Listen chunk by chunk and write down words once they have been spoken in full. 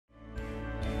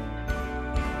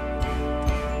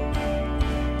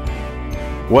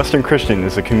Western Christian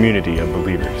is a community of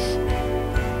believers.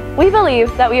 We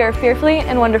believe that we are fearfully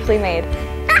and wonderfully made.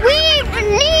 We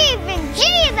believe in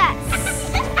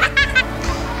Jesus!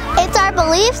 It's our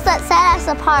beliefs that set us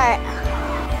apart.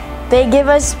 They give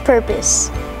us purpose.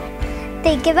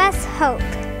 They give us hope.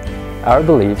 Our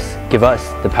beliefs give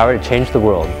us the power to change the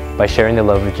world by sharing the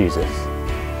love of Jesus.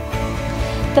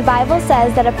 The Bible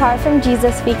says that apart from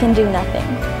Jesus we can do nothing.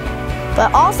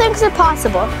 But all things are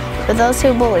possible for those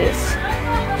who believe.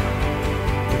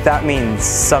 That means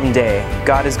someday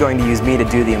God is going to use me to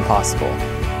do the impossible.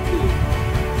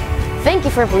 Thank you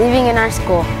for believing in our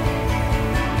school.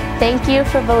 Thank you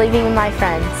for believing in my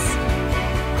friends.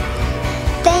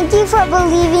 Thank you for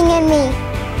believing in me.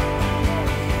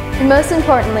 And most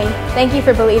importantly, thank you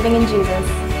for believing in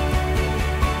Jesus.